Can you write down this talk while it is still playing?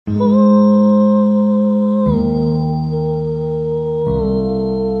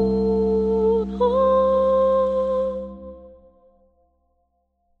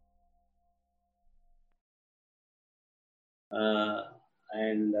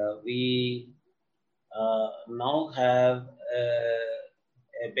we now have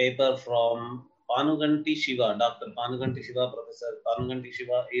a paper from Panuganti Shiva, Dr. Panuganti Shiva, Professor Panuganti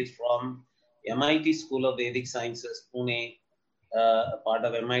Shiva is from MIT School of Vedic Sciences, Pune, part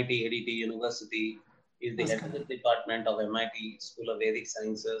of MIT ADT University, is the head of the department of MIT School of Vedic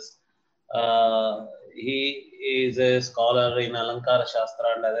Sciences. He is a scholar in Alankara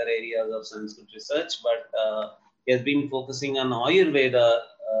Shastra and other areas of Sanskrit research, but he has been focusing on Ayurveda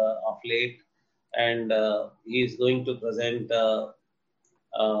of late, and he is going to present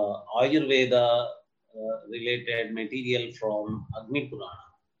Ayurveda related material from Agni Purana.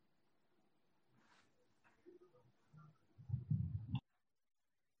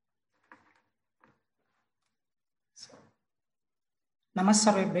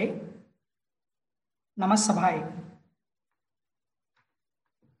 Namaste, Namaste.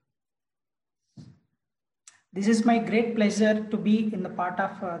 This is my great pleasure to be in the part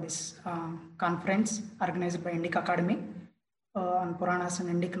of this conference organized by Indic Academy on Puranas and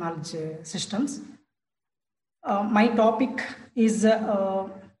Indic knowledge systems. My topic is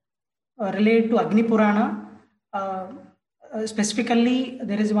related to Agni Purana. Specifically,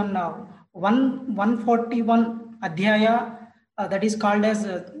 there is one 141 Adhyaya that is called as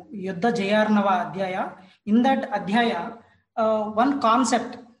Yuddha Jayarnava Adhyaya. In that Adhyaya, one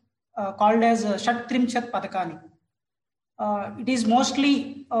concept called as Shat Trimshat Padakani. It is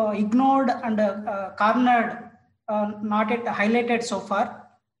mostly ignored and cornered, not yet highlighted so far,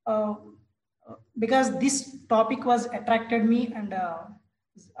 because this topic was attracted me and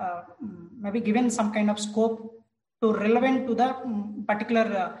maybe given some kind of scope to relevant to the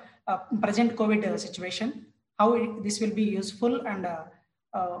particular present COVID situation, how this will be useful and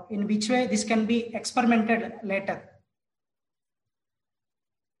in which way this can be experimented later.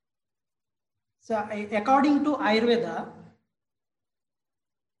 So according to Ayurveda,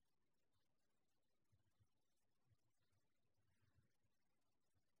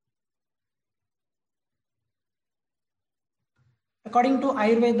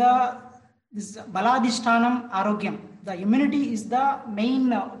 this Baladhishtanam Arogyam, the immunity is the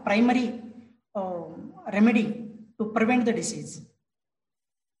main primary remedy to prevent the disease.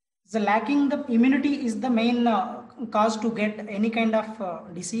 The lacking the immunity is the main cause to get any kind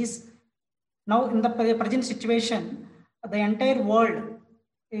of disease. Now in the present situation, the entire world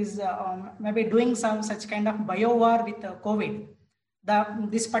is maybe doing some such kind of bio war with COVID.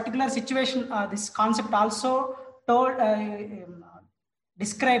 This particular situation, this concept also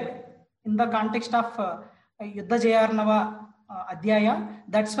described in the context of Yuddha Jayarnava Adhyaya.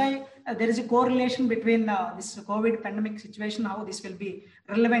 That's why there is a correlation between this COVID pandemic situation, how this will be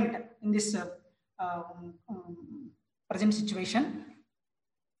relevant in this present situation.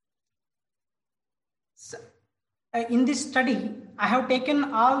 So, in this study, I have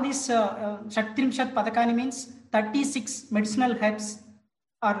taken all these Shat Padakani means 36 medicinal herbs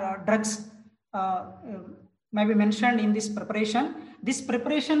or drugs may be mentioned in this preparation. This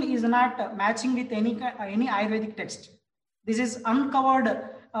preparation is not matching with any Ayurvedic text. This is uncovered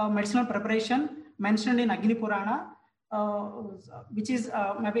medicinal preparation mentioned in Agni Purana, which is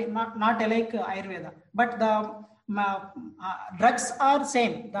maybe not alike Ayurveda, but the drugs are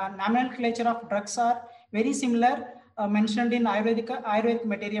same. The nomenclature of drugs are very similar, mentioned in Ayurvedic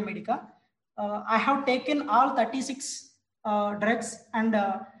Materia Medica. I have taken all 36 drugs and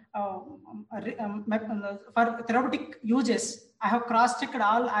for therapeutic uses, I have cross-checked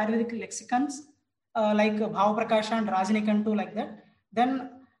all Ayurvedic lexicons like Bhava Prakasha and Rajanikantu, like that. Then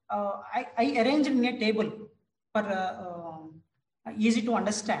I arranged in a table for easy to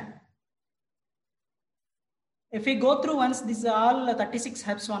understand. If we go through once, these are all 36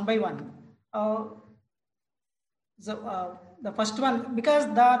 herbs one by one. The first one, because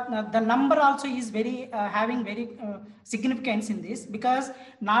the number also is very having very significance in this, because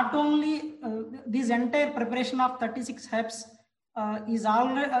not only this entire preparation of 36 herbs is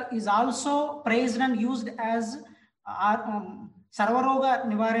also praised and used as Sarvaroga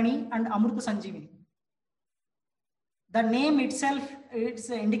Nivarani and Amrita Sanjeevani. The name itself, it's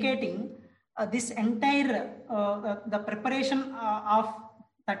indicating this entire the preparation of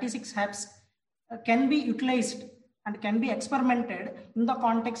 36 herbs can be utilized and can be experimented in the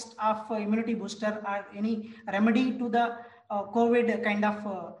context of immunity booster or any remedy to the COVID kind of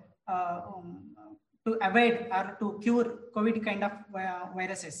to avoid or to cure COVID kind of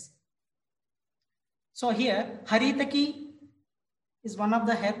viruses. So here Haritaki is one of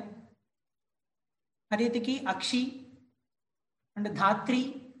the herb. Haritaki, Akshi, and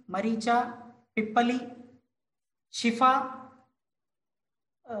Dhatri, Maricha, Pippali, Shifa.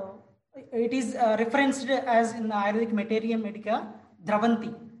 It is referenced as in the Ayurvedic Materia Medica,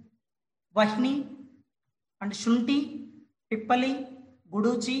 Dravanti. Vahni and Shunti, Pippali,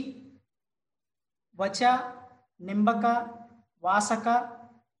 Guduchi, Vacha, Nimbaka, Vasaka,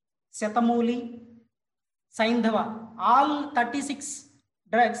 Setamuli, Saindhava. All 36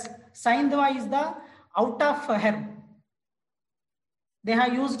 drugs. Saindhava is the out of herb. They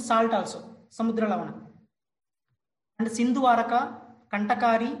have used salt also, Samudra Lavana. And Sindhuvaraka,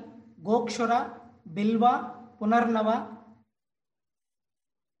 Kantakari, Gokshura, Bilva, Punarnava,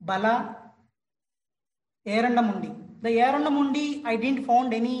 Bala, Erandamundi. The Erandamundi, I didn't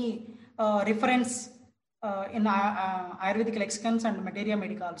found any reference in Ayurvedic lexicons and Materia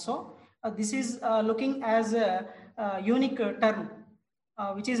Medica also. This is looking as a unique term,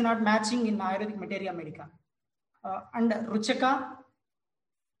 which is not matching in Ayurvedic Materia Medica. And Ruchaka,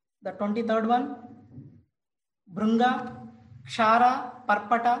 the 23rd one, Brunga, Kshara,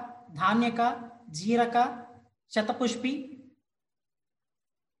 Parpata, Dhanyaka, Jiraka, Shatapushpi,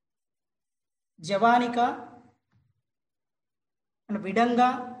 Javanika, and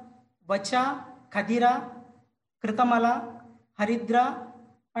Vidanga, Vacha, Khadira, Kritamala, Haridra,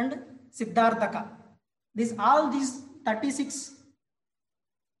 and Siddharthaka. All these 36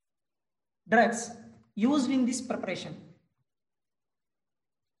 drugs used in this preparation.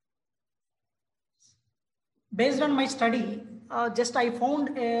 Based on my study, just I found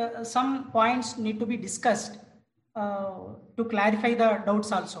some points need to be discussed to clarify the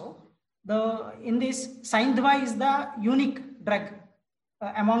doubts also. In this, Saindhava is the unique drug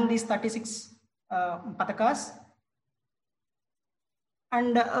among these 36 patakas.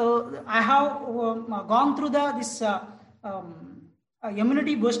 And I have gone through this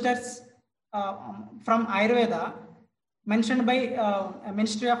immunity boosters from Ayurveda mentioned by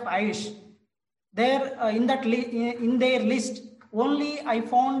Ministry of Ayush. There in their list, only I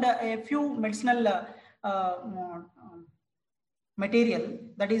found a few medicinal material,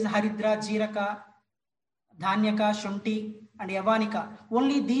 that is Haridra, Jiraka, Dhanyaka, Shunti, and Yavanika.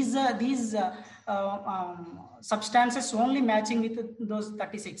 Only these substances only matching with those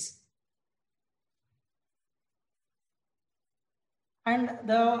 36. And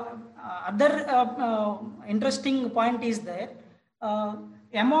the other interesting point is there,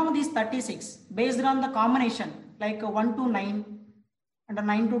 among these 36, based on the combination, like 1 to 9 and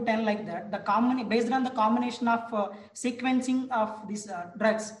 9 to 10, like that, based on the combination of sequencing of these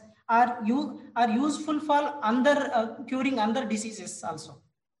drugs are useful for curing other diseases also.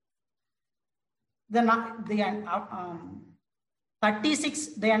 The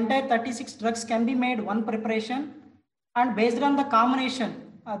entire 36 drugs can be made one preparation, and based on the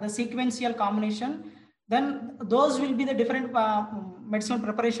combination, the sequential combination, then those will be the different medicinal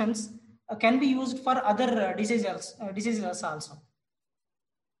preparations can be used for other diseases also.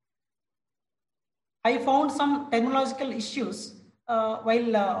 I found some terminological issues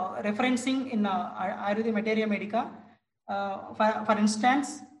while referencing in Ayurveda Materia Medica. For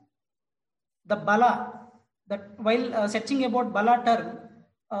instance, the Bala, that while searching about Bala term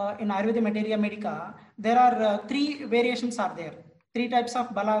in Ayurveda Materia Medica, there are 3 variations are there. 3 types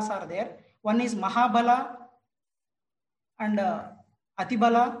of Balas are there. One is Mahabala and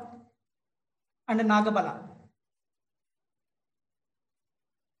Atibala and Nagabala.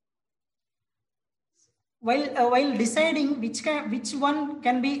 While deciding which one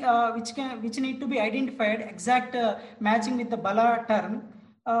can be which need to be identified exact matching with the Bala term,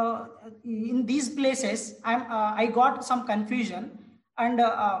 in these places I got some confusion, and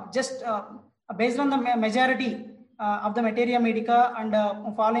just based on the majority of the Materia Medica and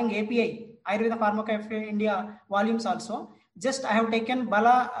following API Ayurveda Pharmacopoeia India volumes also, just I have taken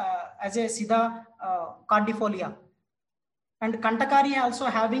Bala as a Siddha cordifolia, and Kantakari also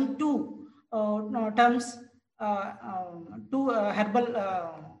having 2 terms, 2 herbal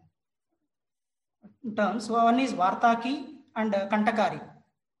terms. One is Vartaki and Kantakari.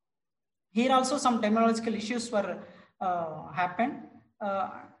 Here also some terminological issues were happened,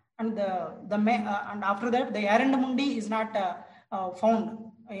 and and after that the Erandamundi is not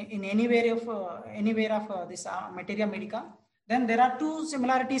found in anywhere of this Materia Medica. Then there are 2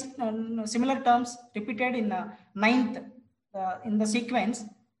 similarities, similar terms repeated in 9th in the sequence,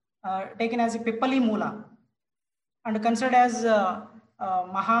 taken as a Pippali Mula and considered as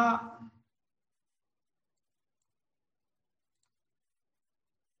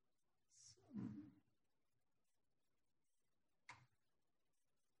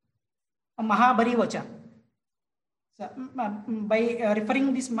Mahabari Vacha. So, by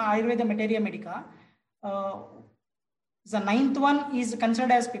referring this Ayurveda Materia Medica, the 9th one is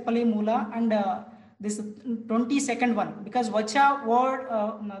considered as Pippali Mula, and this 22nd one, because Vacha word,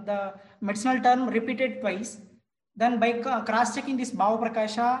 the medicinal term repeated twice. Then by cross-checking this Bhava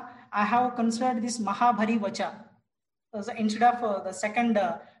Prakasha I have considered this Mahabhari Vacha instead of the second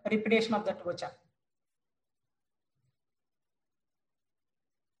repetition of that Vacha.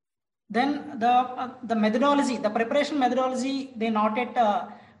 Then the methodology, the preparation methodology, they not yet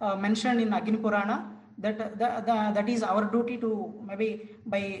mentioned in Agni Purana. That is our duty to maybe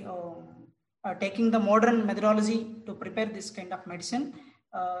by taking the modern methodology to prepare this kind of medicine.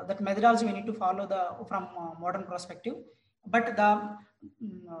 That methodology we need to follow from modern perspective. But the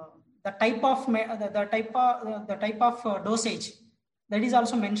type of dosage that is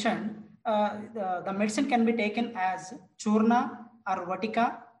also mentioned. The medicine can be taken as churna or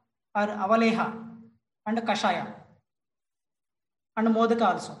vatika, or avaleha and kashaya and modaka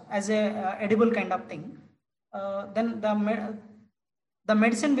also as a edible kind of thing. Then the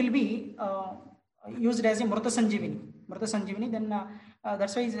medicine will be used as a Mrta Sanjeevani. Then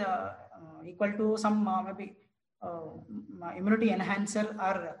that's why is equal to some maybe immunity enhancer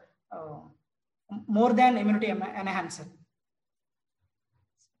or more than immunity enhancer.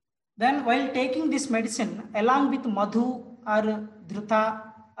 Then while taking this medicine along with madhu or dhruta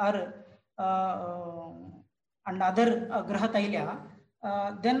or and other graha tailya,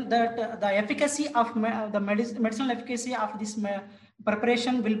 then the efficacy of the medicinal efficacy of this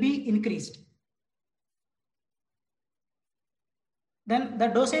preparation will be increased. Then the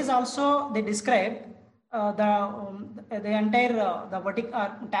dosage also they describe the entire the vatic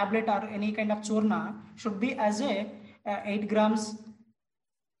or tablet or any kind of churna should be as a 8 grams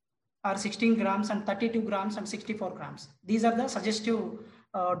or 16 grams and 32 grams and 64 grams. These are the suggestive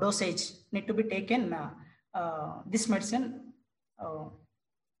dosage need to be taken this medicine.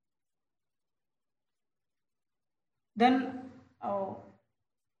 Then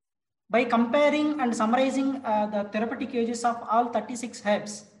by comparing and summarizing the therapeutic uses of all 36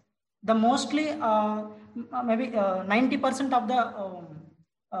 herbs, the mostly maybe 90% of the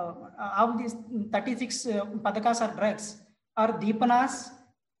of these 36 padakas or drugs are deepanas,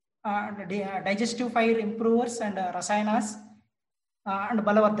 digestive fire improvers and rasayanas and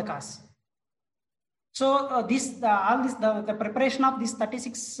balavardhakas. So the preparation of these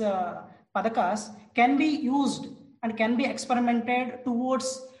 36 padakas can be used and can be experimented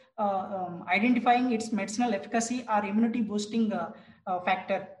towards identifying its medicinal efficacy or immunity boosting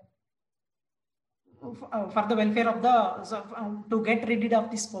factor for the welfare of the to get rid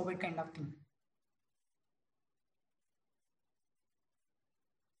of this COVID kind of thing.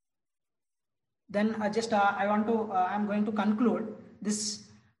 Then I'm going to conclude this.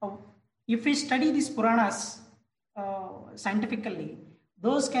 If we study these Puranas scientifically,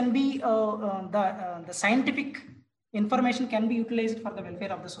 those can be the scientific information can be utilized for the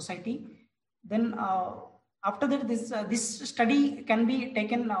welfare of the society. Then after that, this study can be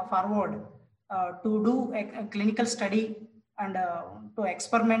taken forward to do a clinical study and to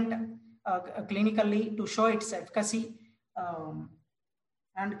experiment clinically to show its efficacy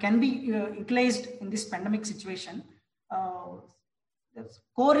and can be utilized in this pandemic situation.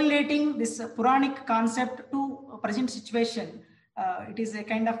 Correlating this Puranic concept to present situation, it is a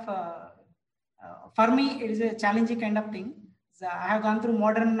kind of for me, it is a challenging kind of thing. So I have gone through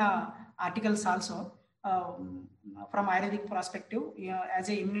modern articles also from Ayurvedic perspective as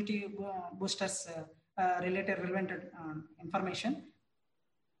a immunity boosters related relevant information.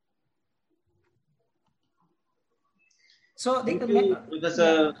 So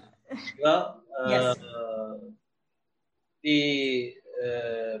Professor Shiva, yes. The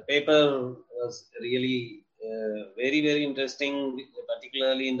paper was really very, very interesting,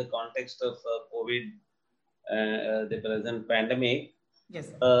 particularly in the context of COVID, the present pandemic.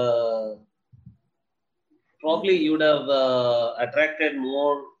 Yes. Probably you would have attracted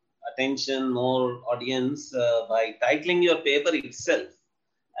more attention, more audience by titling your paper itself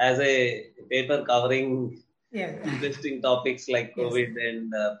as a paper covering interesting topics like COVID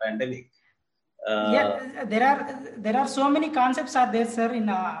and pandemic. There are so many concepts are there, sir, in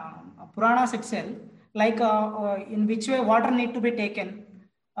Puranas itself, like in which way water need to be taken.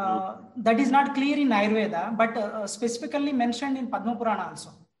 That is not clear in Ayurveda, but specifically mentioned in Padma Purana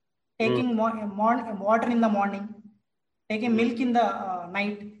also. Taking water in the morning, taking milk in the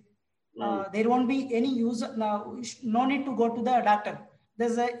night. There won't be any use, no need to go to the doctor.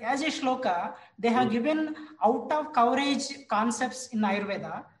 There's as a shloka, they have given out of coverage concepts in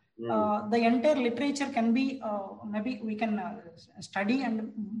Ayurveda. The entire literature can be, maybe we can study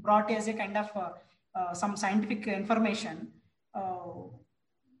and brought as a kind of some scientific information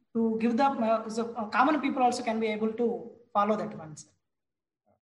to give the common people also can be able to follow that one.